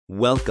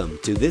Welcome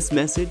to this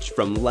message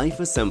from Life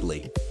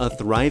Assembly, a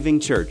thriving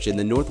church in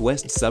the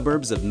northwest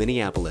suburbs of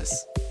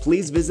Minneapolis.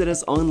 Please visit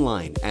us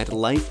online at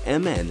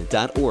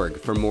lifemn.org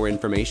for more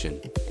information.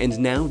 And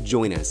now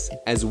join us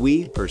as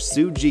we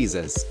pursue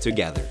Jesus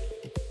together.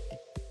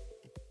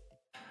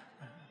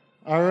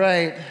 All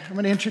right, I'm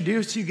going to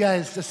introduce you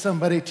guys to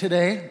somebody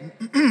today.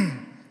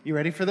 You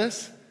ready for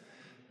this?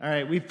 All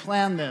right, we've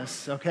planned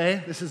this,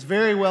 okay? This is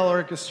very well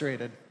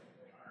orchestrated.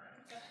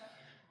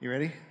 You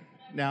ready?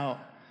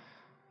 Now,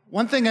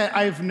 one thing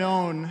I've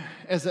learned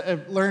as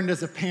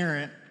a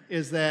parent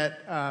is that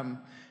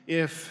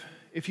if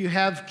you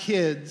have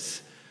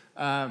kids,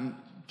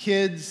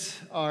 kids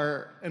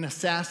are an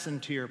assassin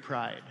to your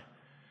pride.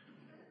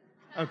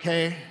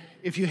 Okay?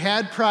 If you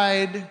had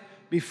pride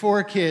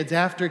before kids,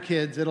 after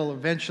kids, it'll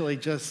eventually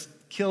just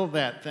kill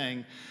that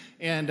thing.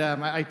 And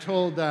I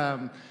told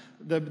the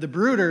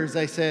brooders,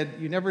 I said,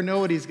 you never know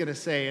what he's going to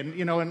say. And,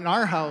 you know, in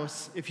our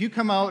house, if you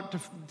come out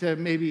to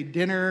maybe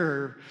dinner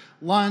or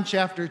lunch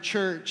after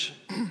church,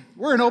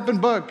 we're an open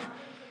book.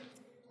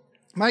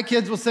 My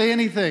kids will say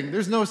anything.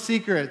 There's no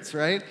secrets,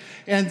 right?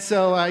 And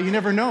so you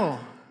never know.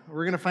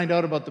 We're going to find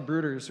out about the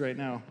brooders right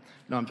now.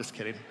 No, I'm just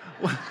kidding.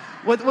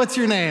 What's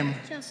your name?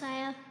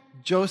 Josiah.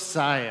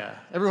 Josiah.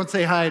 Everyone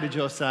say hi to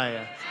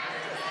Josiah.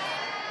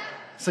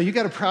 So you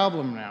got a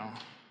problem now.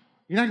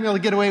 You're not going to be able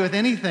to get away with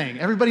anything.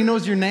 Everybody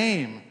knows your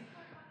name.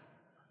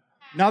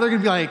 Now they're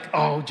going to be like,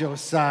 oh,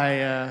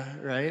 Josiah,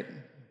 right?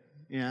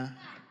 Yeah.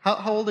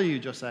 How old are you,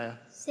 Josiah?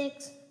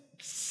 6.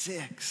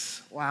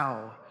 6.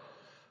 Wow.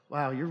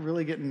 Wow, you're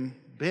really getting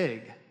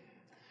big.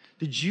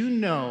 Did you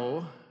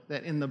know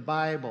that in the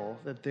Bible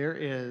that there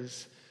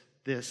is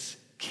this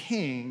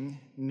king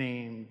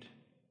named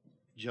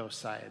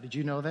Josiah? Did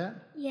you know that?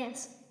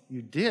 Yes.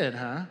 You did,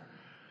 huh?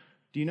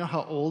 Do you know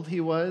how old he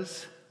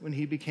was when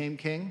he became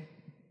king?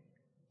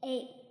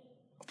 8.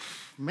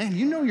 Man,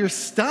 you know your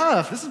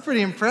stuff. This is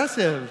pretty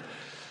impressive.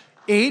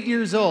 8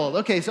 years old.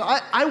 Okay, so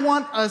I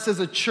want us as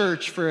a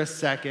church for a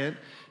second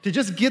to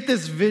just get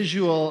this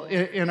visual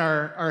in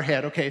our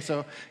head. Okay,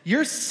 so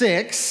you're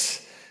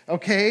 6,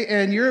 okay,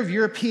 and you're of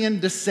European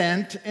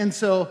descent. And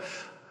so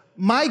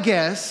my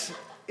guess,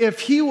 if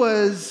he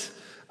was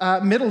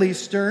Middle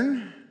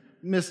Eastern,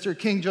 Mr.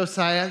 King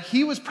Josiah,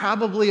 he was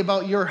probably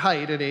about your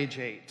height at age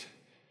 8.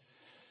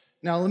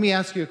 Now, let me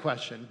ask you a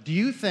question. Do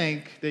you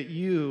think that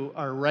you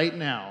are right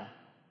now,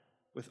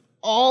 with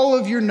all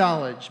of your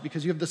knowledge,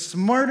 because you have the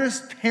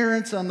smartest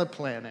parents on the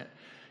planet,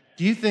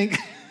 do you think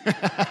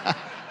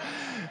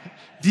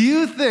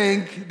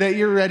that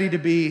you're ready to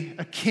be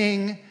a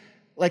king?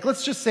 Like,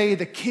 let's just say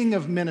the king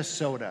of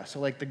Minnesota, so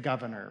like the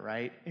governor,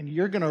 right? And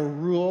you're going to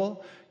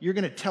rule, you're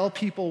going to tell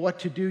people what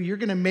to do, you're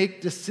going to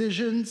make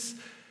decisions.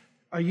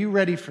 Are you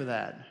ready for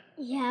that?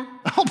 Yeah.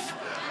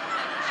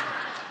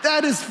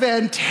 That is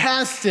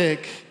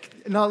fantastic.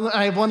 Now,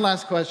 I have one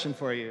last question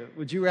for you.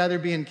 Would you rather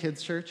be in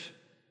kids' church?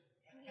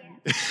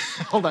 Yeah.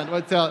 Hold on.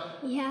 What's that?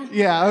 Yeah.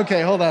 Yeah,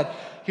 okay, hold on.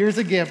 Here's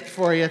a gift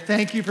for you.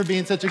 Thank you for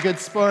being such a good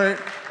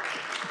sport.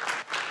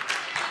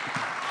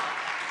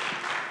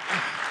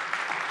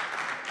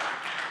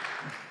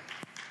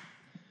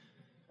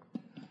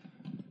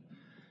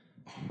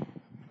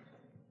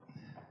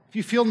 If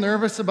you feel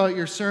nervous about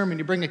your sermon,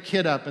 you bring a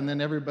kid up and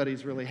then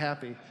everybody's really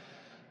happy.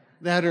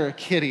 That or a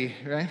kitty,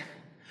 right?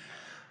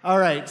 All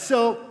right,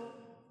 so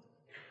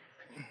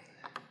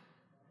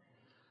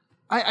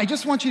I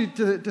just want you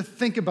to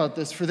think about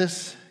this for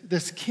this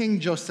King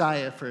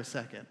Josiah for a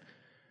second.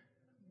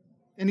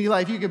 And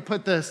Eli, if you could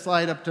put the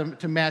slide up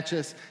to match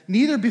this.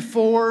 Neither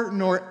before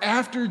nor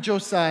after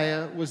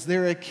Josiah was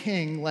there a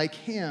king like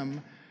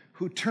him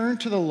who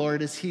turned to the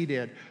Lord as he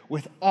did,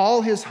 with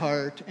all his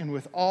heart and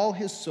with all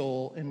his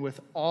soul and with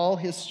all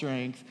his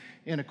strength,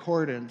 in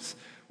accordance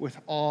with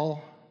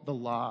all the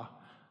law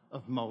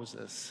of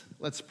Moses.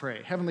 Let's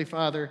pray. Heavenly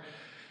Father,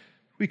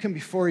 we come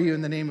before you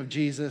in the name of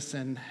Jesus,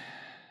 and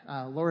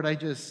Lord, I'm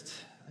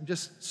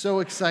just so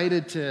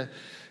excited to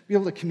be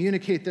able to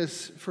communicate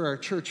this for our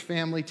church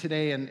family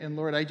today, and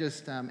Lord, I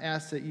just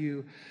ask that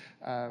you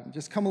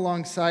just come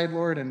alongside,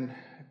 Lord, and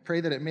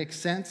pray that it makes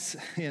sense,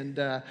 and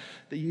that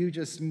you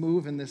just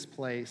move in this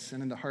place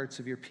and in the hearts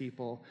of your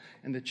people.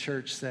 And the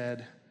church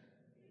said,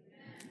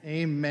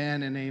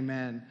 amen and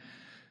amen.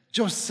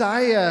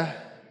 Josiah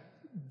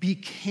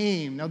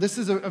became, now this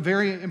is a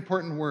very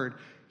important word,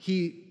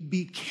 he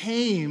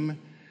became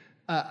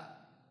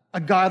a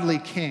godly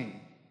king.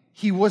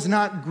 He was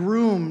not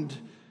groomed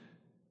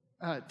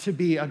to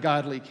be a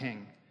godly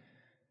king.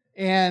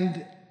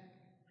 And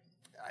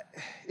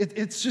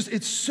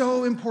it's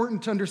so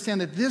important to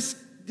understand that this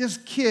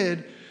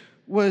kid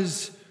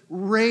was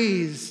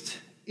raised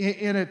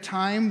in a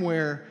time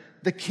where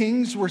the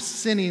kings were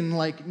sinning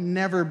like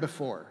never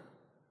before.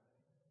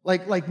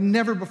 Like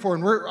never before.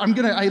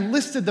 And I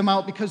listed them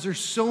out because there's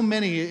so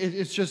many.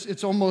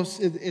 It's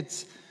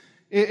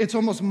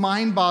almost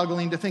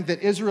mind-boggling to think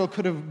that Israel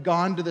could have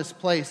gone to this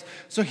place.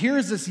 So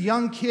here's this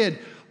young kid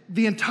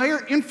the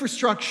entire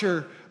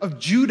infrastructure of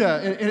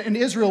Judah and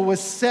Israel was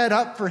set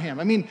up for him.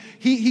 I mean,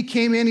 he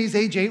came in, he's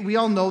age 8. We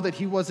all know that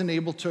he wasn't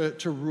able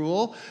to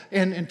rule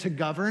and to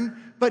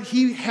govern, but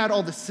he had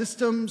all the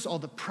systems, all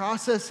the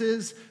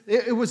processes.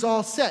 It was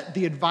all set.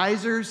 The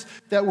advisors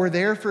that were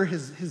there for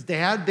his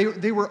dad,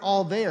 they were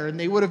all there, and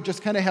they would have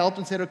just kind of helped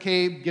and said,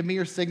 okay, give me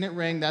your signet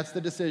ring. That's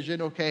the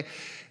decision, okay.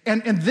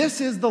 And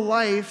this is the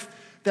life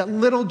that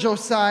little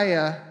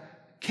Josiah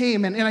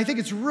came. And I think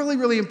it's really,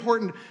 really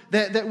important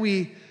that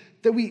we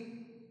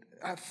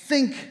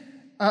think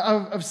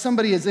of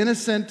somebody as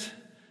innocent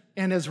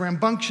and as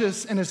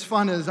rambunctious and as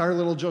fun as our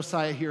little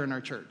Josiah here in our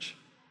church.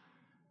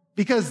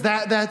 Because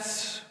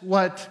that's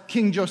what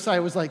King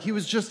Josiah was like. He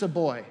was just a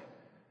boy.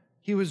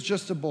 He was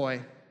just a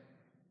boy.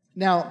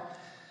 Now,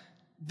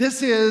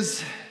 this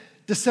is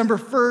December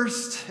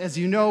 1st. As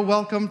you know,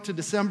 welcome to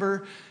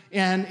December.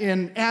 And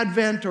in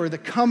Advent, or the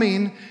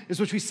coming, is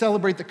which we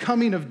celebrate the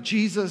coming of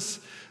Jesus,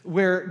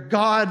 where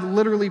God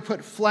literally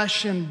put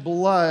flesh and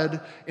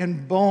blood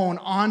and bone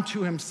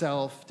onto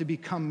himself to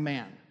become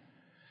man.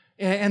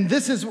 And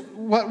this is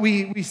what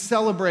we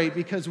celebrate,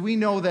 because we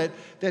know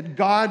that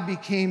God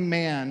became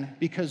man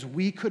because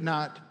we could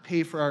not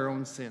pay for our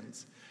own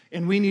sins.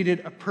 And we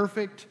needed a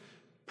perfect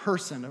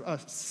person, a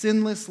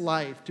sinless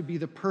life, to be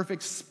the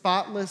perfect,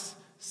 spotless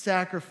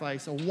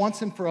sacrifice, a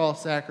once and for all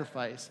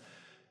sacrifice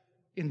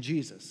in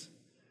Jesus.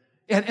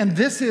 And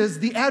this is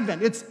the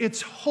Advent.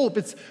 It's hope.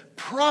 It's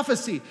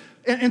prophecy.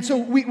 And so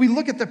we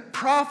look at the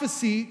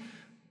prophecy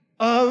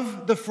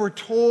of the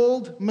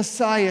foretold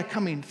Messiah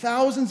coming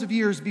thousands of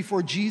years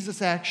before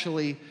Jesus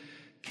actually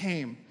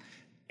came.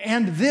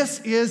 And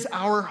this is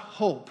our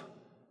hope.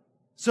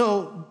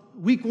 So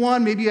week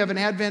 1, maybe you have an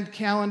Advent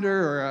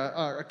calendar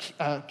or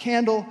a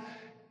candle,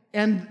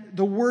 and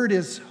the word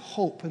is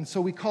hope. And so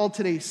we call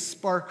today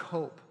Spark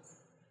Hope.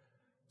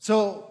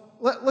 So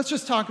let's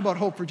just talk about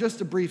hope for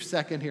just a brief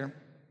second here.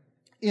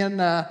 In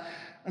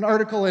an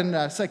article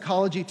in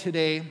Psychology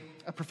Today,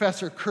 a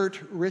professor,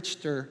 Kurt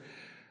Richter,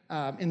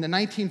 in the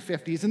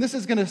 1950s, and this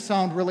is going to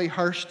sound really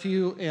harsh to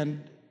you,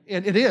 and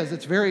it is.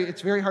 It's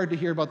very hard to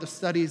hear about the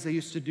studies they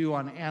used to do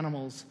on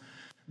animals,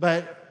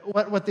 but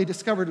what they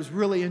discovered was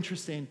really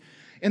interesting.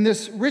 And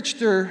this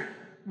Richter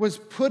was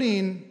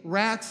putting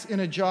rats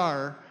in a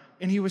jar,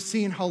 and he was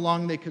seeing how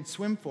long they could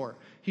swim for.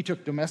 He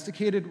took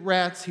domesticated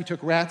rats. He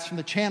took rats from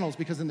the channels,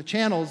 because in the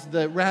channels,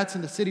 the rats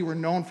in the city were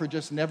known for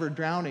just never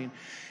drowning.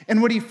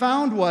 And what he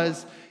found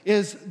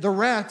is the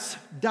rats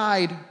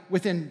died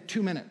within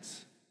 2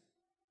 minutes.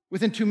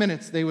 Within 2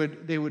 minutes, they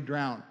would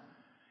drown.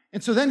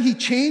 And so then he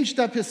changed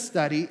up his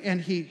study, and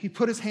he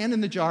put his hand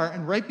in the jar,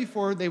 and right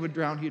before they would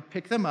drown, he'd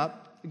pick them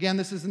up. Again,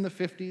 this is in the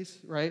 50s,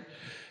 right?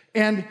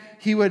 And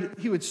he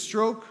would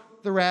stroke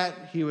the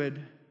rat. He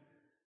would,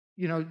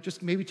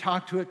 just maybe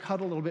talk to it,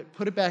 cuddle a little bit,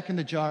 put it back in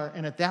the jar,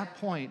 and at that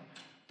point,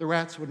 the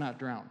rats would not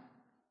drown.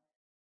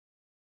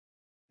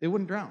 They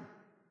wouldn't drown.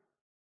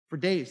 For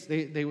days,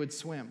 they would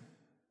swim.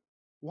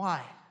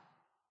 Why?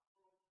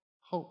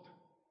 Hope.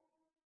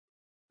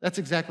 That's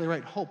exactly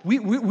right, hope.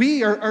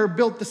 We are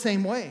built the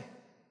same way.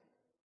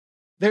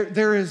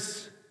 There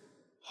is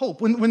hope.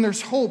 When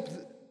there's hope,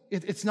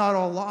 it's not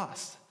all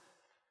lost.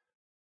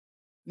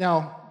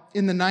 Now,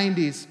 in the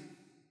 90s,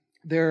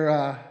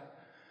 there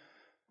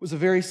was a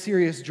very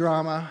serious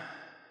drama.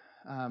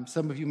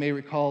 Some of you may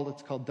recall,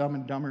 it's called Dumb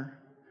and Dumber.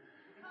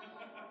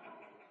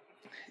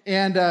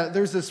 And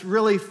there's this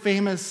really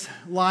famous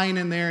line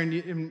in there,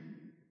 and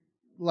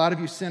a lot of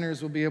you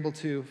sinners will be able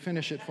to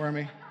finish it for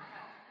me.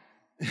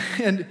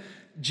 And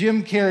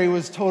Jim Carrey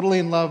was totally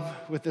in love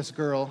with this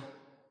girl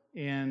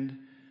and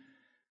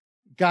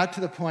got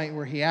to the point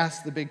where he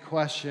asked the big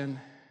question,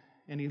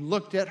 and he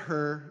looked at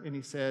her and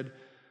he said,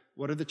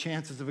 "What are the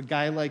chances of a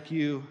guy like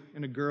you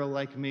and a girl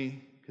like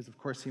me," because of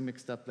course he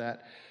mixed up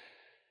that,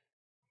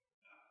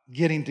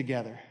 getting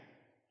together?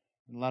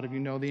 And a lot of you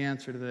know the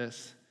answer to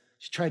this.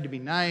 She tried to be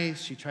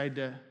nice, she tried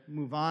to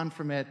move on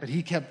from it, but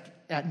he kept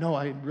at, "No,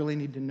 I really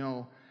need to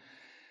know."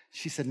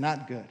 She said,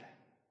 "Not good,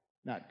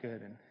 not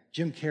good." And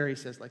Jim Carrey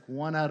says, like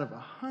 1 out of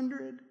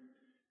 100?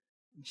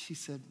 And she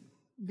said,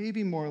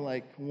 maybe more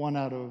like 1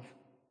 out of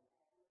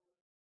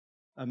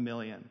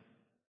 1,000,000.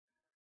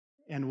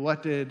 And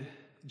what did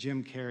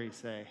Jim Carrey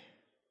say?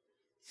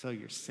 "So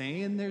you're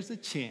saying there's a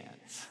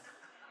chance?"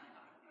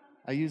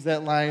 I use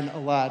that line a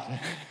lot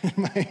in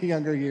my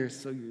younger years.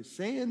 "So you're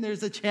saying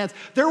there's a chance?"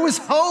 There was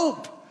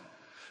hope.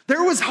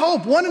 There was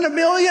hope. 1 in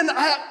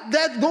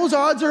 1,000,000, those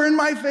odds are in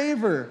my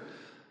favor.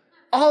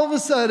 All of a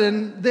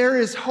sudden, there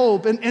is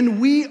hope,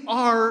 and we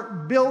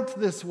are built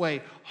this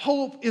way.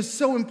 Hope is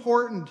so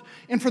important.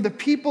 And for the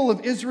people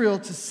of Israel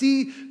to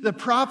see the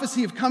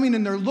prophecy of coming,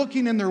 and they're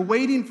looking and they're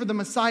waiting for the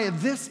Messiah,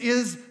 this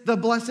is the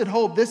blessed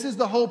hope. This is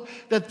the hope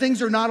that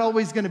things are not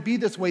always going to be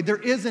this way.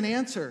 There is an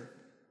answer.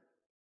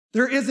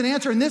 There is an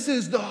answer, and this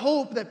is the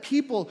hope that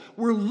people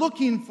were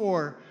looking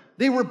for.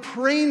 They were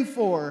praying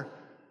for.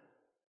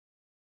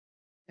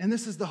 And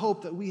this is the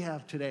hope that we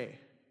have today.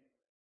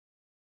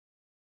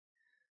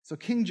 So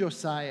King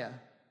Josiah,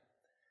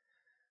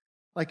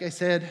 like I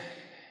said,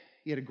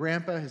 He had a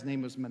grandpa, his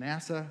name was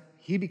Manasseh.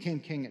 He became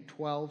king at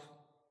 12.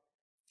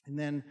 And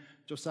then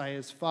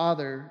Josiah's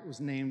father was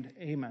named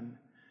Amon.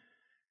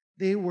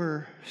 They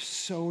were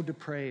so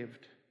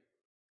depraved.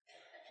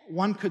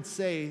 One could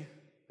say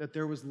that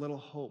there was little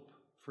hope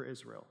for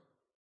Israel.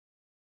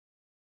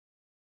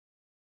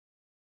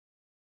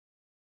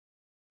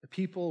 The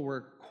people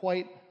were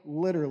quite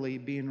literally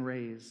being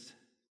raised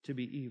to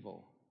be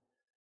evil.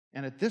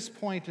 And at this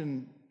point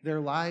in their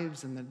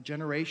lives and the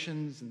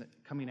generations and the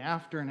coming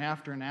after and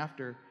after and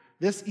after,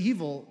 this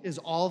evil is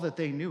all that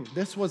they knew.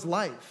 This was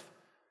life.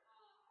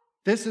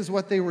 This is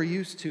what they were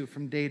used to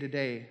from day to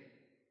day.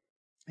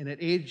 And at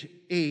age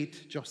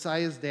 8,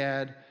 Josiah's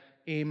dad,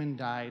 Amon,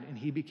 died, and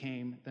he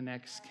became the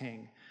next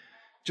king.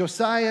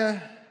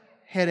 Josiah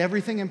had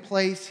everything in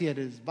place. He had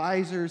his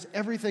advisors.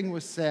 Everything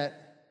was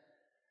set.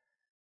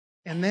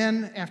 And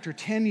then after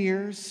 10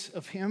 years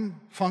of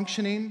him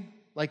functioning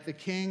like the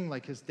king,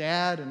 like his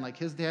dad, and like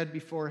his dad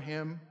before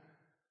him,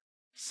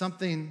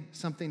 something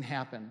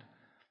happened.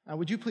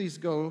 Would you please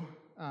go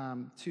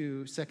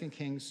to 2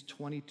 Kings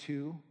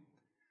 22,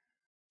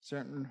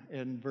 starting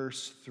in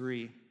verse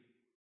 3.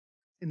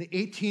 In the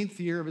 18th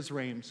year of his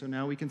reign, so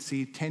now we can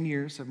see 10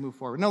 years have moved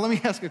forward. Now let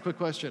me ask a quick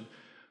question.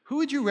 Who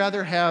would you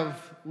rather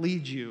have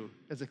lead you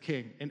as a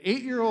king, an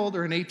 8-year-old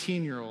or an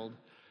 18-year-old?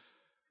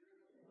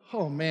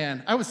 Oh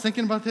man, I was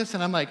thinking about this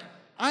and I'm like,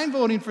 I'm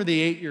voting for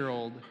the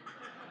 8-year-old.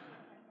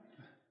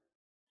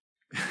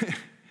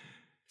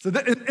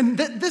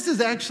 This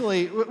is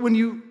actually, when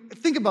you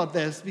think about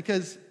this,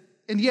 because,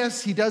 and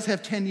yes, he does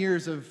have 10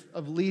 years of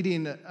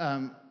leading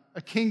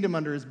a kingdom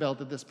under his belt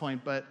at this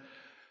point, but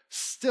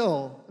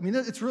still, I mean,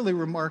 it's really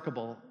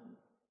remarkable.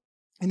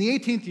 In the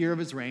 18th year of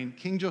his reign,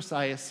 King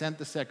Josiah sent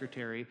the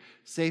secretary,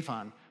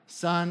 Shaphan,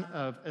 son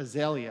of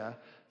Azaliah,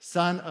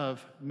 son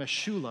of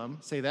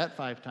Meshullam, say that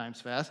 5 times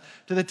fast,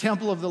 to the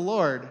temple of the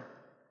Lord.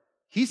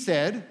 He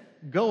said,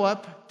 go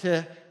up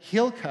to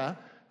Hilkiah,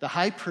 the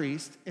high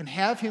priest, and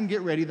have him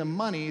get ready the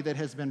money that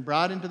has been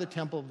brought into the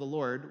temple of the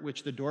Lord,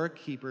 which the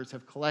doorkeepers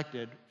have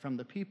collected from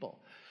the people.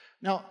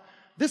 Now,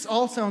 this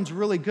all sounds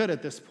really good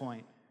at this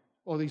point.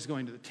 Well, he's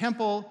going to the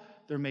temple,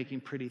 they're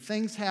making pretty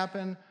things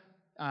happen,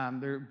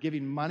 they're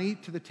giving money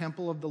to the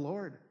temple of the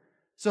Lord.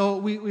 So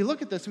we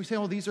look at this and we say,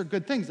 well, these are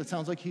good things. It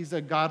sounds like he's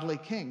a godly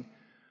king.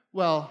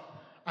 Well,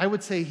 I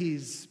would say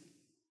he's,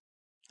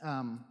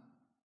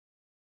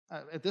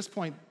 at this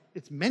point,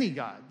 it's many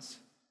gods,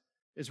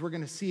 as we're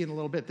going to see in a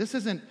little bit. This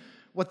isn't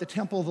what the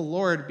temple of the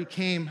Lord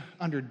became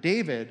under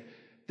David.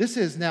 This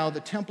is now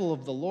the temple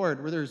of the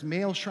Lord, where there's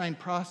male shrine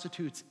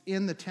prostitutes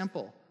in the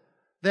temple,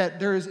 that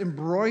there is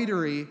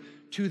embroidery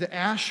to the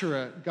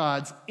Asherah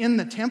gods in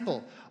the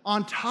temple.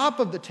 On top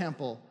of the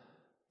temple,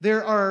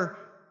 there are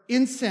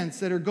incense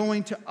that are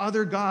going to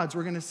other gods.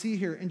 We're going to see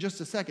here in just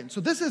a second. So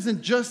this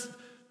isn't just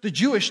the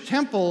Jewish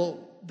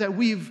temple that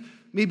we've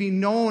maybe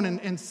known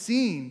and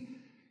seen.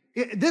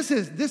 This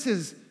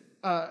is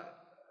a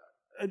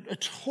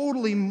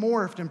totally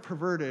morphed and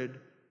perverted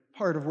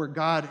part of where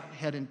God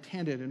had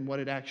intended and what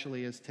it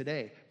actually is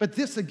today. But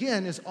this,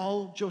 again, is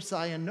all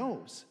Josiah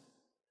knows.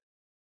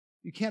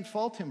 You can't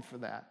fault him for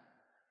that.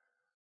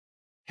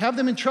 Have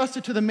them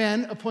entrusted to the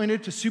men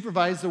appointed to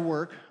supervise the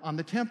work on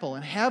the temple,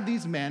 and have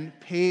these men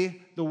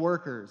pay the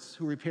workers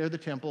who repair the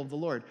temple of the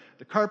Lord,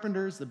 the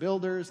carpenters, the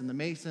builders, and the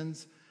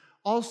masons.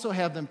 Also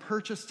have them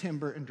purchase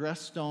timber and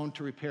dress stone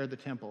to repair the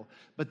temple,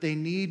 but they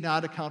need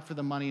not account for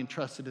the money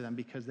entrusted to them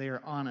because they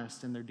are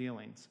honest in their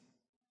dealings.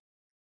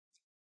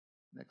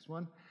 Next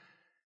one.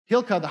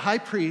 Hilkiah, the high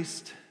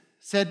priest,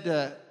 said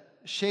to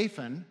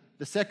Shaphan,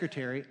 the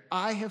secretary,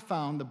 I have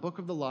found the book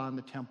of the law in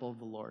the temple of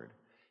the Lord.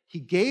 He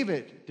gave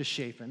it to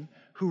Shaphan,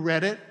 who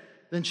read it.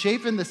 Then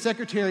Shaphan, the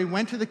secretary,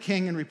 went to the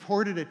king and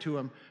reported it to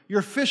him. Your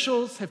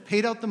officials have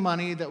paid out the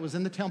money that was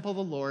in the temple of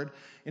the Lord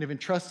and have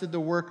entrusted the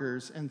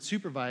workers and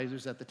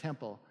supervisors at the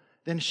temple.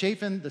 Then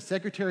Shaphan, the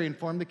secretary,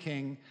 informed the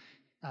king,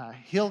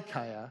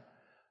 Hilkiah,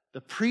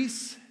 the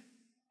priests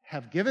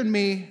have given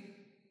me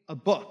a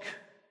book.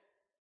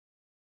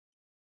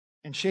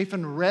 And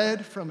Shaphan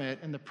read from it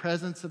in the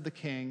presence of the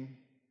king.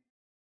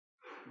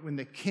 When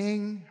the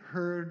king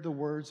heard the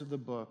words of the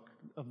book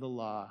of the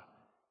law,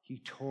 he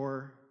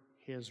tore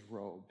his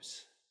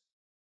robes.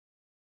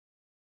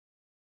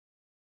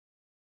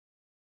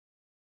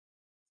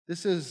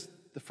 This is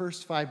the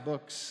first 5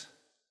 books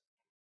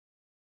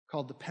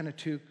called the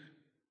Pentateuch,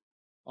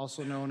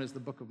 also known as the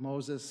Book of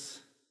Moses.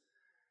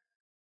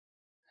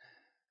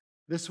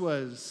 This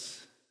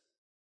was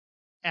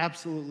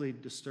absolutely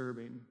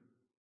disturbing.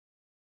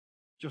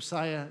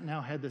 Josiah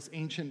now had this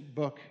ancient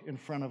book in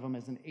front of him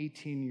as an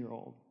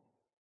 18-year-old.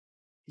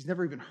 He's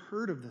never even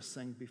heard of this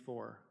thing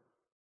before.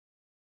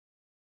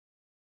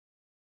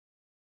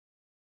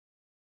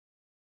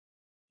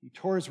 He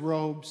tore his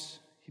robes.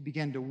 He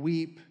began to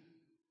weep.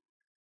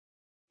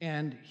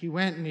 And he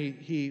went and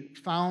he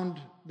found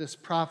this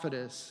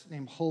prophetess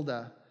named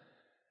Huldah.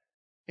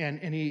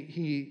 And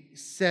he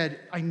said,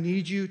 I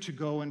need you to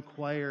go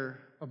inquire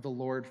of the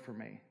Lord for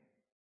me.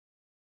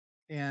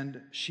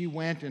 And she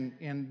went,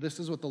 and this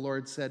is what the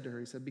Lord said to her.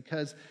 He said,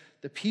 because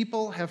the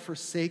people have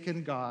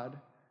forsaken God,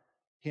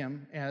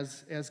 him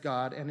as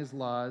God and his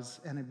laws,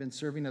 and have been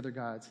serving other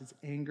gods, his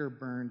anger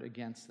burned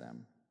against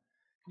them.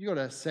 You go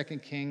to 2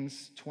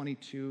 Kings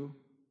 22,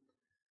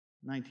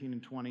 19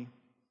 and 20.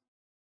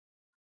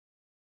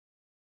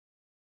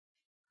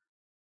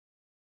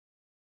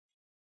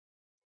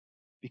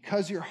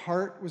 Because your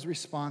heart was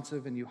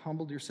responsive and you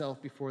humbled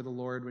yourself before the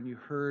Lord when you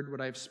heard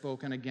what I've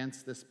spoken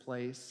against this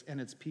place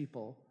and its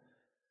people,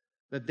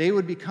 that they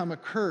would become a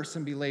curse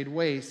and be laid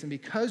waste, and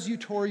because you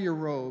tore your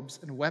robes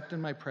and wept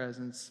in my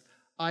presence,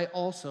 I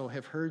also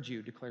have heard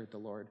you, declared the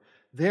Lord.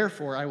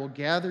 Therefore, I will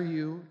gather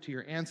you to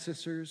your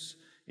ancestors,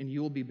 and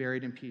you will be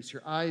buried in peace.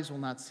 Your eyes will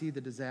not see the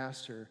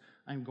disaster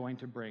I'm going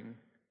to bring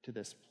to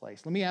this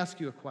place. Let me ask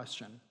you a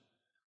question.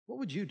 What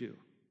would you do?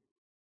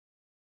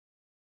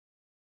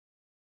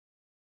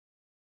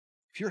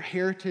 If your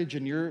heritage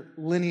and your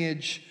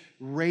lineage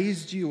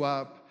raised you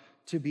up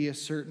to be a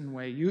certain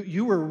way,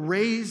 you were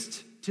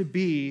raised to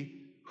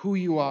be who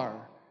you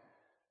are.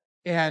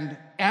 And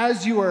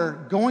as you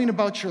are going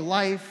about your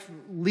life,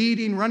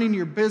 leading, running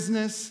your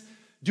business,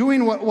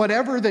 doing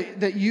whatever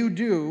that you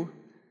do,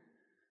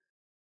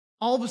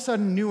 all of a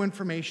sudden new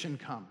information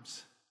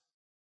comes.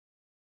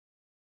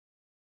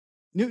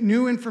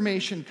 New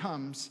information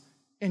comes,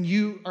 and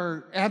you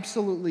are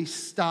absolutely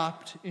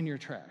stopped in your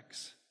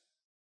tracks.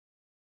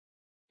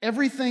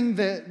 Everything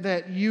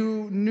that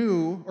you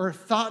knew or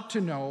thought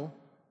to know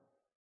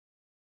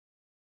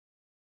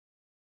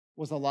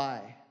was a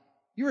lie.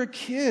 You were a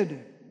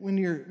kid when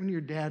your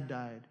dad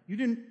died. You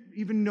didn't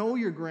even know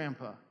your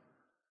grandpa.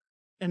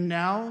 And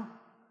now,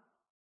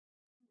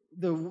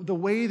 the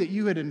way that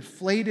you had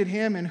inflated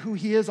him and who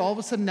he is, all of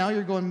a sudden now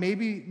you're going,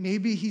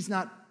 maybe he's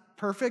not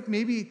perfect.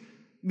 Maybe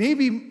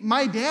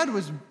my dad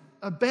was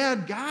a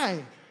bad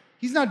guy.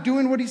 He's not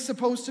doing what he's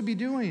supposed to be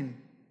doing.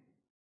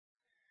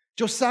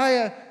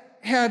 Josiah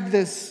had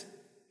this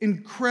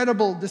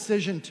incredible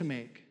decision to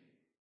make.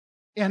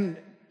 And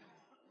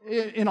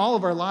in all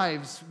of our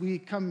lives, we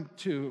come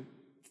to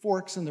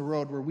forks in the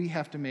road where we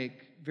have to make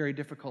very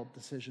difficult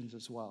decisions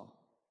as well.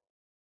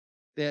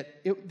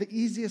 The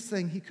easiest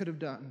thing he could have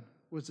done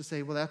was to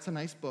say, well, that's a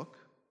nice book.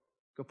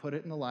 Go put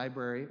it in the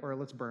library, or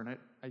let's burn it.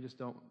 I just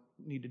don't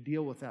need to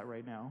deal with that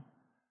right now.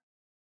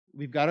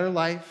 We've got our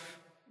life.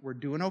 We're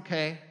doing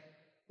okay.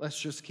 Let's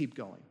just keep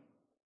going.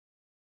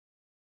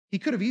 He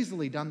could have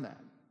easily done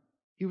that.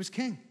 He was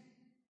king.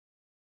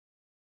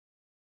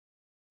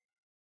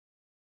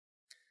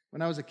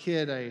 When I was a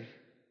kid, I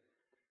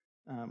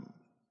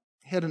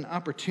had an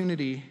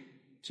opportunity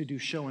to do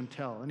show and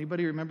tell.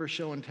 Anybody remember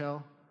show and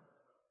tell?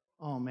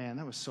 Oh man,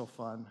 that was so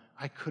fun.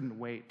 I couldn't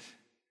wait.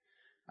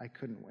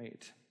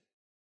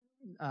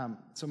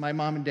 So my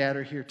mom and dad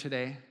are here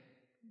today.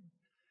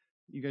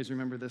 You guys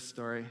remember this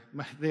story?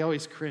 They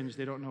always cringe.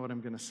 They don't know what I'm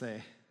going to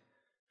say.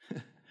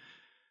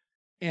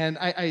 And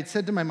I had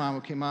said to my mom,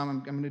 okay, Mom,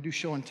 I'm going to do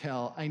show and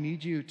tell. I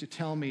need you to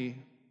tell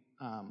me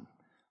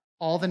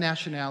all the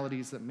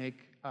nationalities that make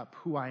up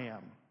who I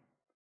am.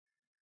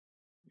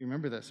 You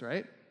remember this,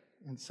 right?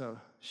 And so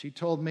she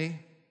told me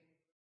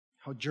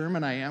how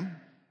German I am.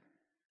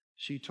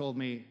 She told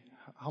me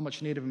how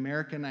much Native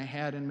American I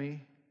had in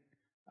me.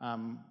 A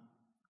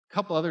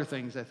couple other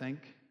things, I think,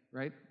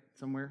 right?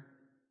 Somewhere.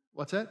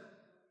 What's that?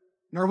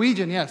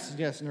 Norwegian,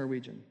 yes,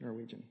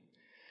 Norwegian.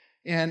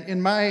 And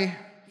in my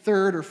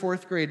third or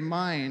fourth grade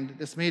mind,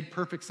 this made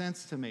perfect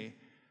sense to me.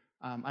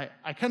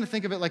 I kind of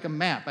think of it like a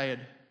map. I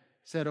had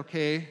said,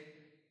 okay,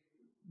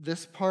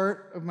 this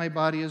part of my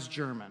body is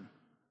German.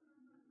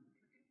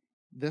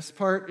 This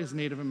part is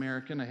Native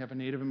American. I have a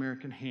Native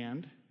American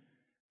hand.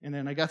 And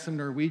then I got some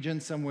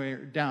Norwegian somewhere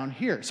down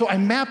here. So I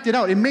mapped it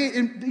out. You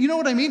know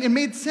what I mean? It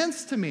made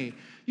sense to me.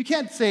 You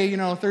can't say,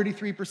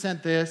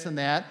 33% this and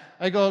that.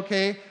 I go,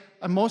 okay,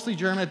 I'm mostly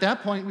German. At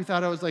that point, we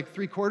thought I was like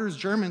 3/4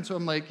 German. So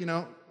I'm like,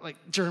 like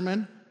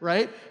German,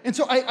 right? And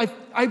so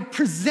I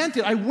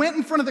presented. I went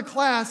in front of the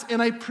class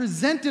and I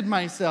presented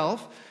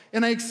myself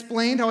and I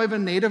explained how I have a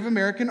Native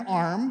American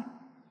arm.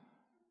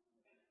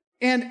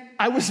 And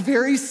I was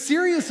very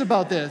serious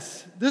about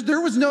this.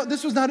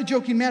 This was not a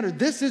joking matter.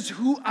 This is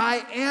who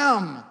I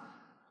am.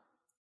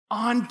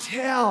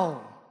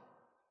 Until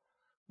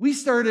we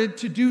started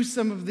to do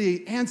some of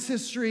the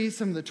ancestry,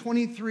 some of the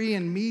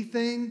 23andMe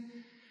thing.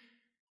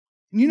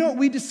 And you know what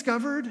we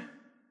discovered?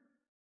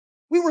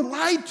 We were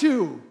lied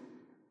to.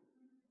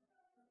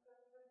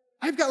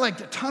 I've got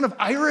like a ton of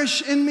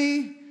Irish in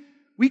me.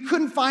 We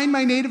couldn't find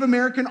my Native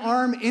American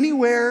arm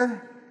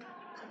anywhere.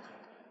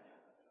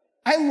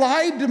 I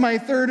lied to my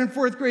third and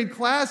fourth grade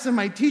class and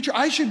my teacher.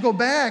 I should go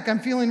back. I'm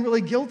feeling really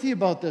guilty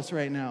about this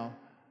right now.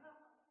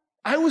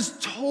 I was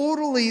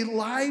totally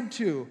lied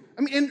to.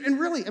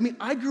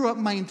 I grew up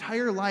my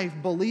entire life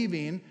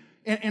believing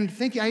and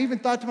thinking, I even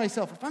thought to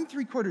myself, if I'm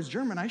 3/4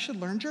 German, I should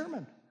learn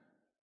German.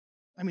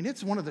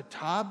 It's one of the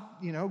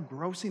top,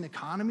 grossing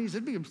economies.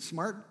 It'd be a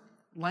smart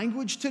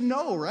language to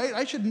know, right?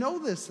 I should know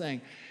this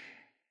thing.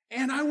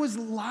 And I was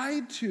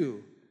lied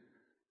to.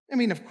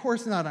 Of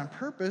course not on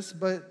purpose,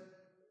 but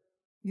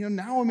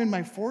Now I'm in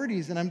my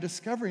 40s and I'm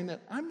discovering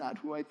that I'm not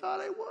who I thought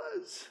I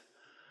was.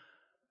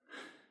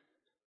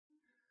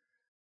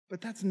 But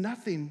that's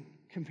nothing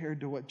compared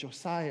to what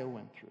Josiah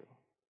went through.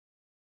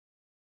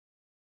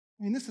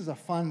 This is a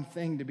fun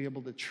thing to be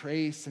able to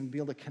trace and be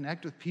able to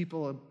connect with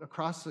people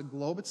across the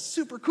globe. It's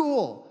super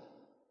cool.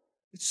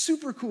 It's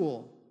super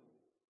cool.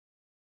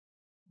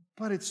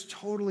 But it's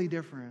totally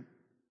different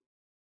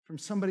from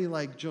somebody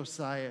like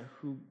Josiah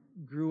who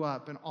grew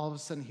up and all of a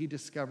sudden he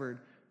discovered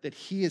that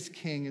he as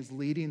king is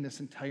leading this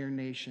entire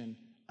nation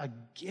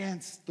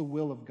against the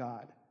will of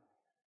God.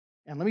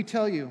 And let me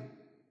tell you,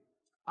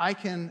 I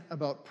can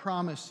about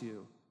promise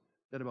you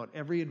that about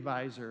every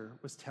advisor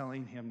was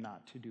telling him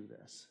not to do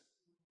this.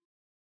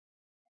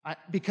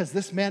 Because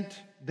this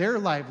meant their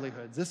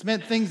livelihoods. This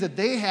meant things that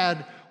they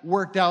had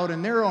worked out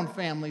in their own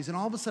families, and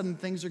all of a sudden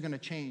things are going to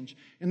change.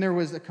 And there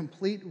was a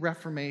complete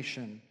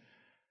reformation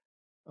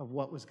of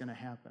what was going to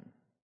happen.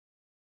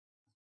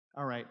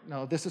 All right,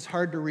 now this is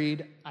hard to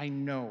read, I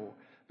know.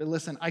 But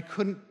listen,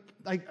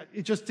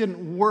 it just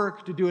didn't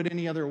work to do it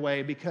any other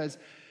way, because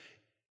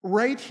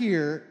right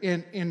here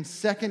in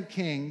 2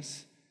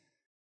 Kings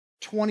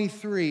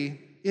 23,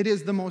 it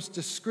is the most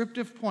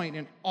descriptive point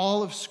in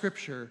all of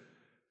Scripture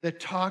that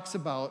talks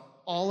about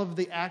all of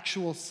the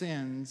actual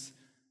sins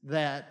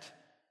that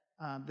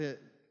the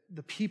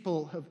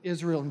people of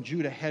Israel and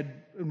Judah had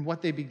and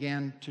what they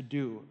began to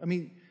do.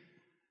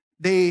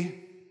 This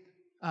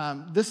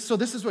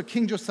is what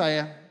King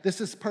Josiah,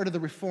 this is part of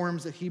the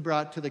reforms that he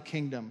brought to the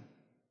kingdom.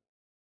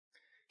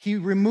 He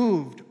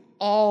removed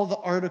all the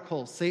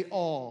articles, say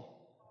all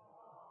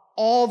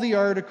the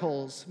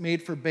articles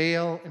made for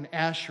Baal and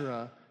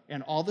Asherah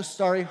and all the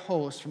starry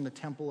hosts from the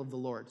temple of the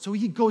Lord. So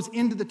he goes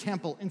into the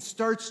temple and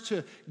starts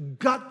to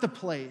gut the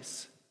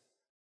place.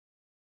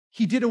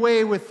 He did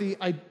away with the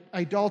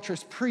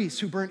idolatrous priests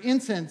who burned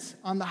incense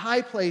on the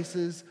high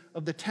places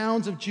of the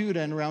towns of Judah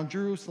and around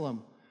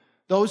Jerusalem.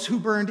 Those who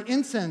burned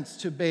incense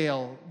to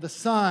Baal, the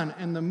sun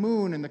and the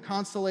moon and the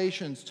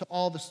constellations, to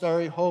all the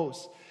starry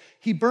hosts.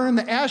 He burned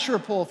the Asherah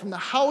pole from the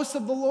house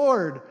of the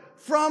Lord,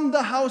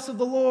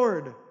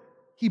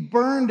 He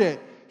burned it.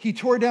 He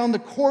tore down the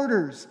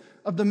quarters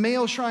of the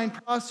male shrine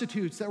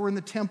prostitutes that were in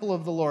the temple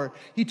of the Lord.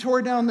 He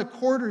tore down the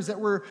quarters that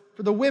were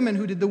for the women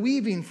who did the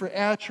weaving for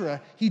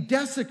Asherah. He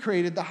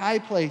desecrated the high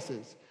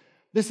places.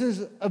 This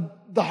is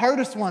the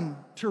hardest one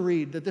to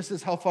read, that this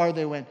is how far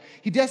they went.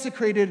 He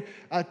desecrated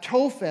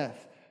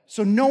Topheth,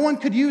 so no one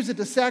could use it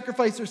to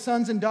sacrifice their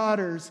sons and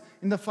daughters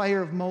in the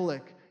fire of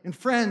Molech. And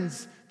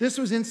friends, this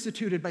was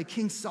instituted by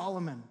King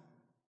Solomon.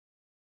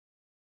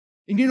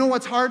 And you know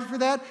what's hard for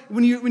that?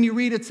 When you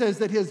read, it says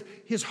that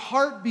his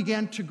heart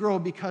began to grow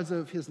because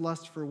of his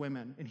lust for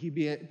women, and he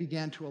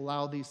began to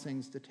allow these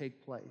things to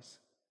take place.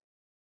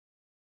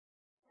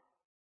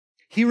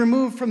 He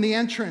removed from the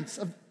entrance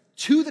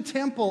to the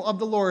temple of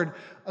the Lord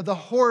the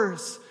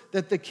horse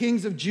that the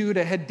kings of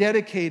Judah had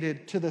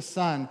dedicated to the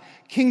sun.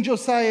 King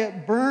Josiah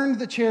burned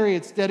the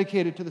chariots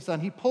dedicated to the sun.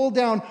 He pulled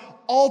down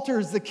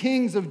altars the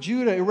kings of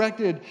Judah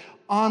erected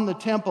on the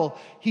temple.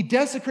 He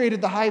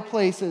desecrated the high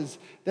places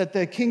that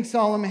the King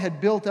Solomon had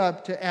built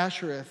up to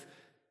Ashereth,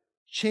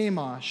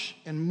 Chemosh,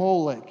 and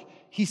Molech.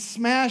 He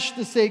smashed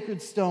the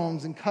sacred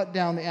stones and cut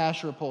down the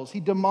Asherah poles. He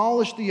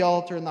demolished the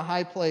altar and the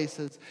high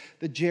places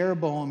that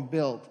Jeroboam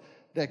built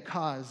that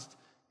caused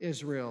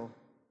Israel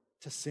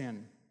to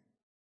sin.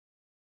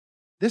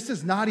 This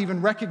is not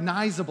even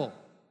recognizable.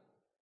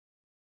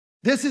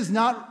 This is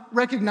not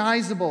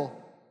recognizable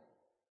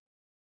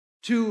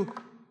to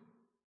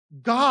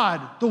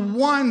God, the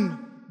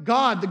one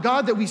God, the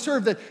God that we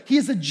serve, that He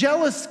is a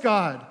jealous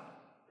God.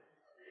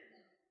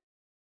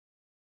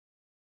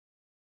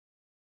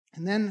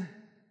 And then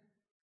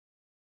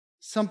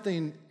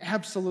something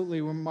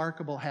absolutely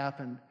remarkable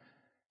happened.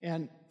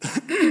 And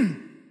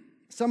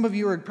some of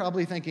you are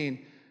probably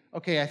thinking,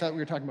 okay, I thought we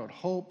were talking about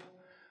hope.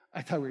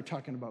 I thought we were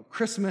talking about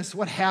Christmas.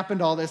 What happened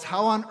to all this?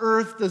 How on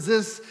earth does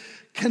this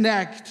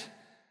connect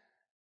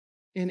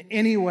in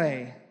any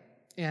way?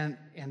 And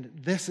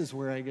this is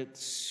where I get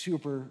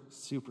super,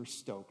 super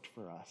stoked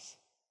for us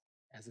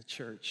as a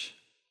church.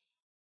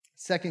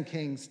 2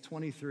 Kings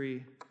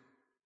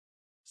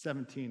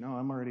 23:17. Oh,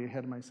 I'm already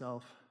ahead of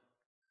myself.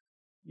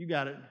 You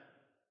got it.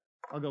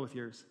 I'll go with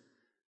yours.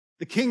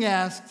 The king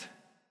asked,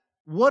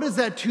 "What is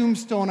that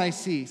tombstone I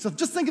see?" So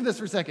just think of this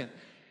for a second.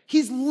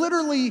 He's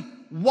literally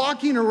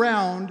walking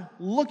around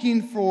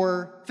looking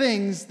for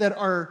things that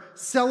are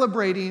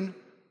celebrating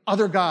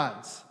other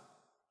gods.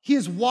 He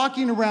is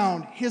walking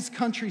around his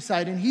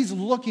countryside and he's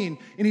looking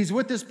and he's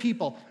with his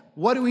people.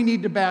 What do we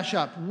need to bash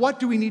up? What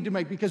do we need to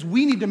make? Because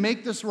we need to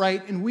make this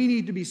right and we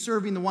need to be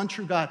serving the one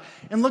true God.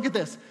 And look at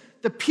this.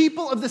 The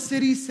people of the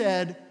city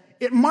said,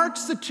 "It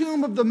marks the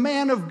tomb of the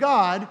man of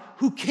God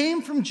who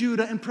came from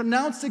Judah and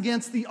pronounced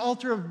against the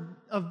altar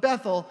of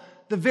Bethel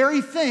the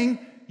very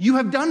thing you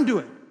have done to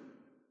it."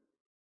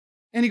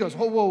 And he goes,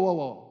 whoa, whoa, whoa,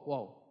 whoa,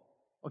 whoa.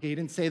 Okay, he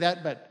didn't say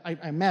that, but I'm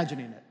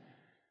imagining it.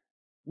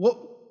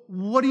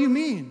 What do you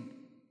mean?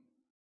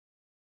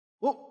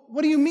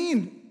 What do you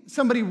mean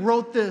somebody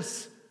wrote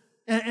this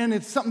And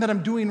it's something that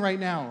I'm doing right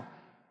now.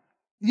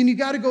 And you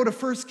got to go to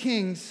 1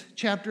 Kings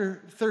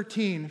chapter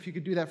 13, if you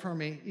could do that for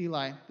me,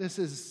 Eli. This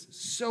is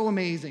so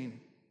amazing.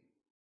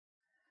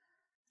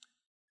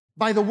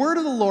 By the word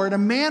of the Lord, a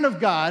man of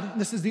God,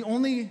 this is the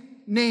only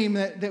name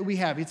that we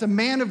have. It's a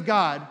man of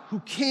God who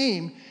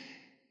came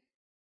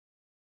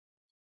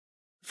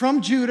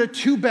from Judah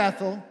to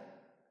Bethel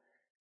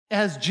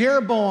as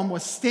Jeroboam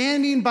was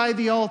standing by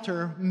the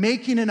altar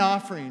making an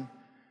offering.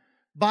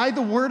 By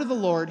the word of the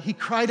Lord, he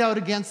cried out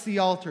against the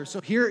altar. So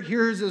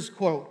here's his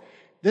quote.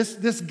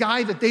 This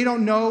guy that they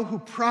don't know who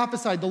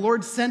prophesied, the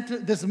Lord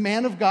sent this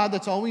man of God,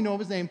 that's all we know of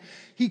his name.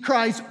 He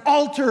cries,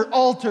 "Altar,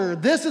 altar."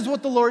 This is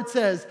what the Lord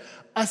says.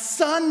 "A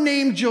son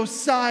named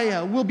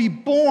Josiah will be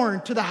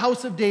born to the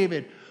house of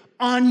David.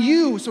 On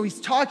you," so he's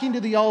talking to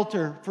the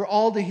altar for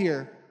all to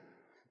hear.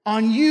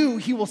 "On you,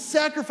 he will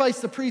sacrifice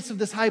the priests of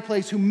this high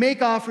place who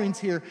make offerings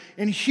here,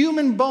 and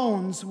human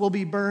bones will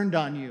be burned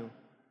on you."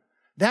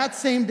 That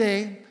same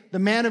day, the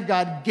man of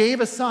God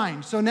gave a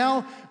sign. So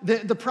now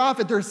the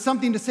prophet, there's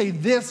something to say,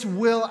 this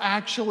will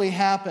actually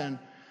happen.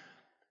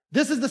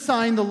 "This is the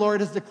sign the Lord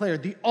has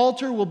declared. The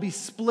altar will be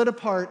split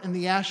apart and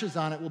the ashes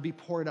on it will be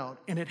poured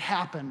out." And it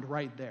happened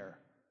right there.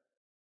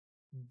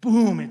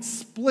 Boom, it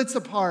splits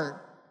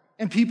apart.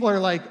 And people are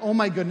like, oh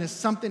my goodness,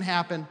 something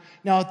happened.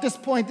 Now at this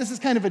point, this is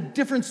kind of a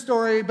different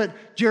story,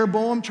 but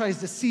Jeroboam tries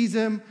to seize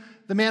him.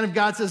 The man of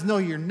God says, "No,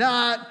 you're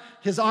not."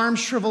 His arm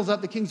shrivels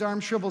up, the king's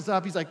arm shrivels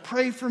up. He's like,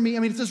 "Pray for me." I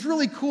mean, it's this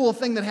really cool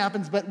thing that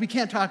happens, but we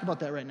can't talk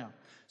about that right now.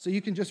 So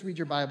you can just read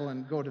your Bible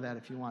and go to that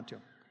if you want to.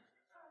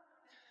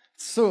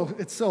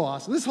 It's so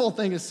awesome. This whole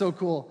thing is so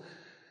cool.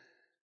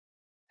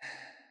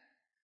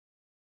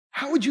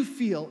 How would you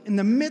feel in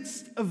the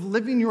midst of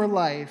living your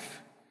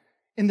life,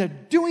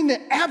 doing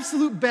the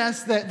absolute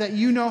best that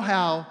you know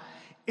how,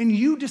 and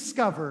you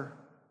discover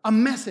a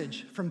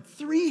message from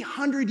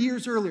 300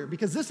 years earlier,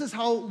 because this is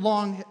how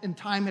long in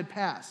time had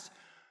passed.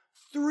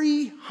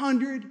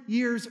 300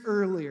 years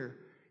earlier,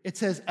 it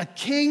says a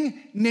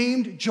king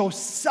named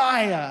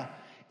Josiah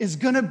is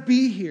going to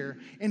be here,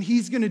 and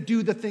he's going to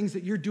do the things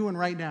that you're doing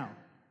right now.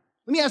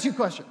 Let me ask you a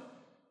question.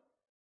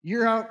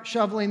 You're out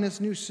shoveling this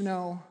new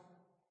snow.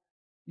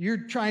 You're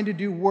trying to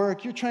do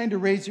work. You're trying to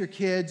raise your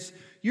kids.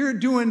 You're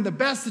doing the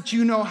best that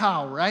you know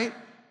how, right?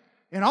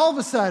 And all of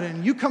a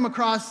sudden, you come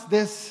across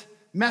this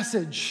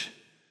message.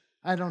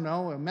 I don't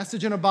know, a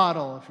message in a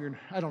bottle,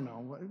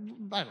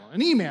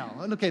 an email.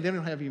 Okay, they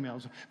don't have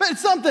emails, but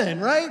it's something,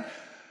 right?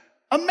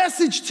 A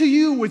message to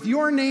you with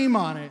your name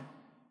on it.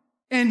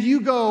 And you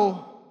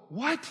go,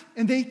 "What?"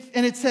 And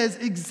it says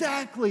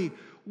exactly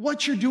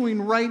what you're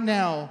doing right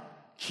now.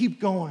 Keep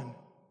going.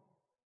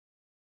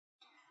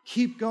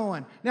 Keep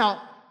going.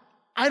 Now,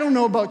 I don't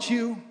know about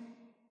you,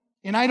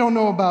 and I don't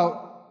know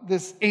about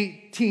this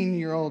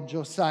 18-year-old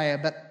Josiah,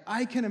 but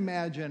I can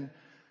imagine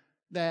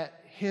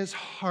that his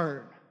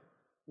heart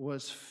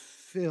was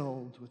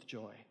filled with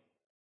joy.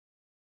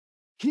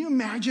 Can you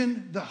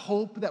imagine the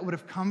hope that would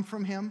have come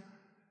from him?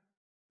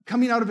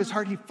 Coming out of his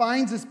heart, he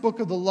finds this book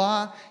of the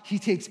law. He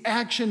takes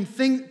action.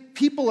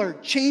 People are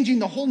changing.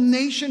 The whole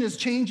nation is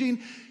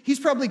changing. He's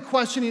probably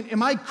questioning,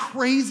 am I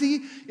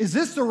crazy? Is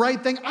this the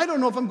right thing? I don't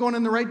know if I'm going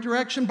in the right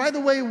direction. By the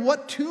way,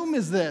 what tomb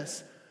is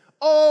this?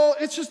 Oh,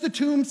 it's just a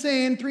tomb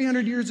saying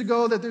 300 years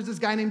ago that there's this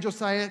guy named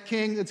Josiah,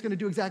 king, that's going to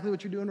do exactly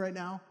what you're doing right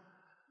now.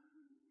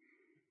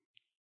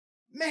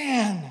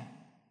 Man.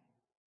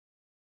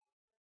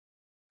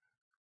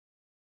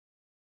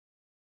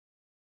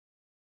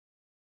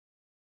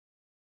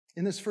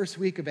 In this first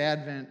week of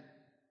Advent,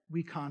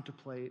 we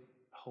contemplate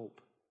hope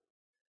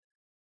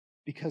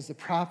because the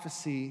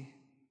prophecy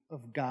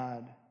of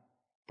God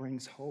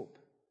brings hope.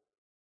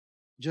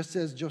 Just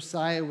as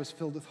Josiah was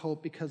filled with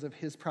hope because of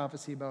his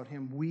prophecy about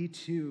him, we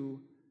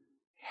too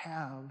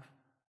have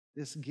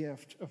this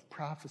gift of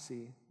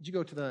prophecy. Would you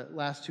go to the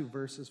last two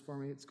verses for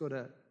me? Let's go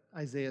to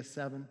Isaiah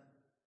 7.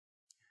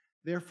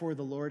 "Therefore,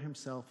 the Lord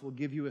himself will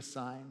give you a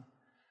sign.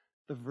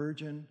 The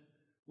virgin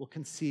will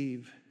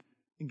conceive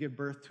and give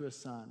birth to a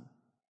son,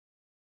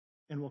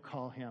 and will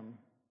call him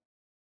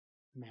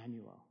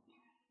Emmanuel."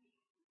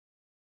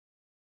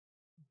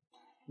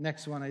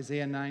 Next one,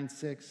 Isaiah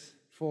 9:6.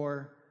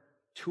 "For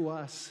to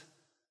us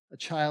a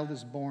child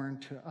is born,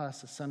 to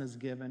us a son is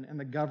given, and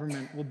the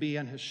government will be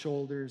on his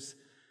shoulders."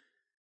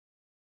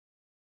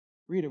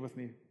 Read it with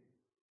me.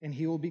 "And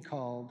he will be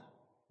called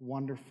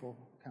Wonderful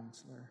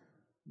Counselor,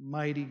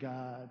 Mighty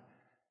God,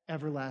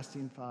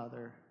 Everlasting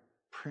Father,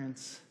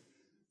 Prince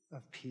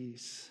of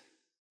Peace."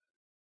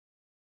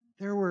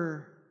 There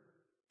were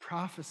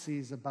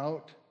prophecies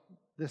about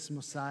this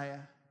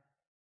Messiah,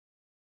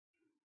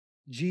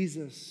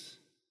 Jesus,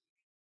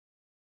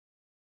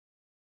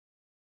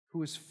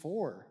 who is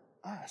for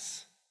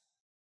us.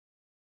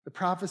 The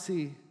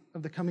prophecy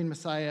of the coming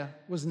Messiah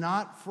was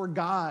not for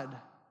God,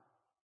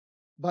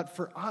 but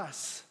for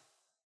us.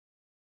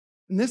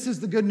 And this is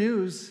the good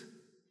news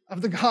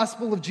of the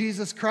gospel of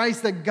Jesus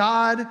Christ, that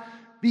God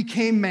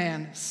became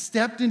man,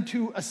 stepped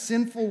into a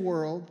sinful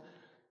world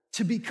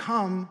to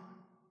become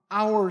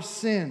our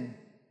sin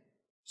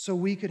so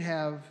we could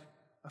have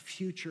a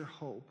future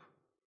hope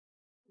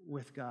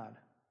with God.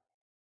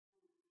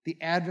 The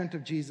advent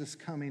of Jesus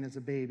coming as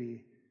a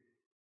baby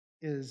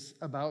is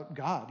about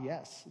God,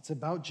 yes. It's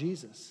about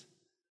Jesus,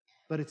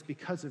 but it's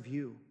because of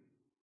you,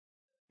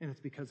 and it's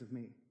because of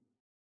me.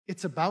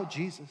 It's about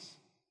Jesus,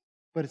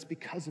 but it's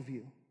because of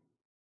you.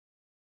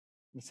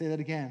 I'm going to say that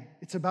again.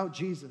 It's about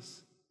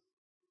Jesus,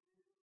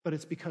 but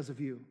it's because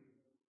of you.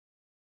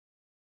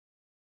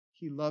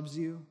 He loves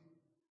you,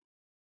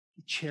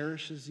 he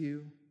cherishes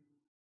you,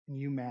 and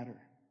you matter.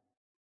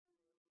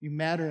 You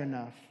matter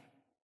enough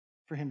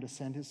for him to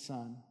send his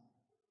son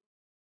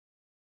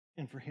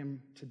and for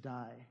him to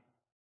die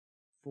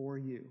for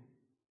you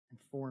and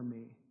for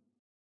me.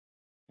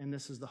 And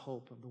this is the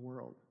hope of the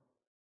world,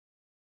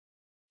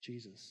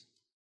 Jesus.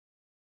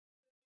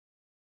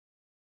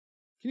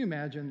 Can you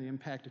imagine the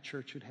impact a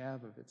church would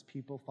have if its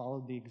people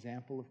followed the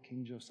example of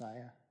King Josiah?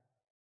 Man.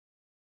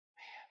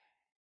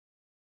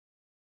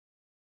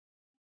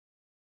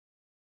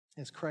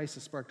 As Christ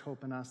has sparked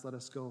hope in us, let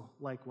us go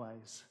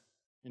likewise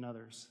in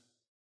others.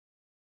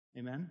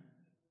 Amen?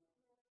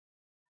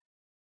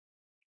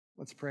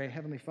 Let's pray.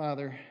 Heavenly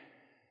Father,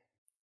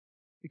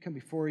 we come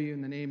before you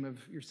in the name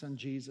of your Son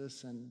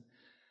Jesus, and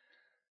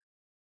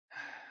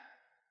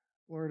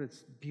Lord,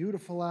 it's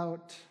beautiful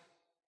out.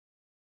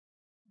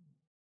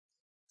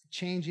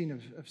 Changing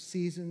of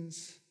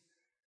seasons,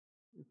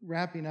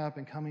 wrapping up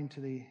and coming to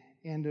the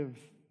end of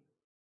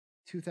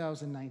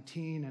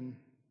 2019. And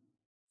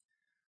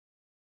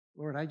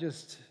Lord, I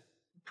just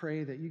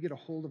pray that you get a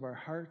hold of our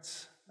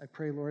hearts. I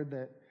pray, Lord,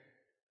 that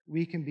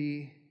we can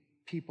be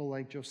people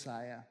like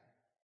Josiah.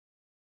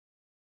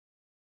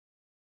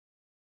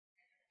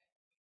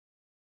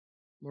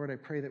 Lord, I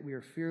pray that we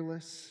are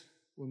fearless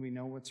when we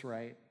know what's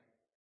right.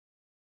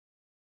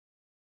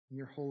 In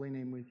your holy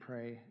name we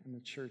pray, and the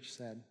church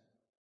said,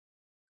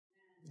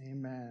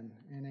 amen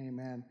and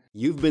amen.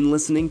 You've been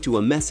listening to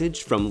a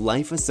message from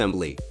Life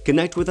Assembly.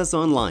 Connect with us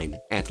online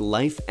at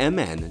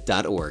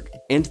lifemn.org.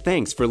 And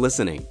thanks for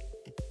listening.